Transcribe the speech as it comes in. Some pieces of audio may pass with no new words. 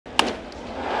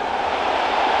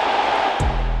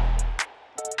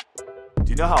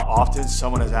know how often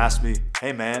someone has asked me,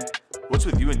 hey man, what's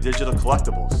with you and digital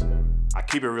collectibles? I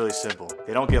keep it really simple.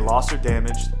 They don't get lost or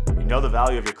damaged, you know the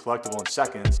value of your collectible in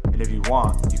seconds, and if you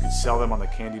want, you can sell them on the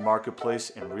Candy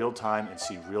Marketplace in real time and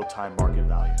see real-time market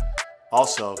value.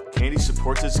 Also, Candy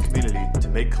supports its community to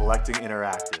make collecting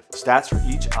interactive. Stats for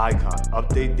each icon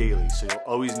update daily so you'll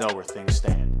always know where things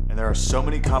stand. And there are so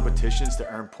many competitions to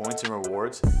earn points and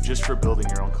rewards just for building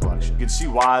your own collection. You can see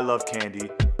why I love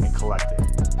Candy and collecting.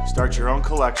 Start your own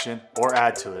collection or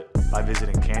add to it by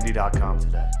visiting candy.com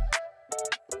today.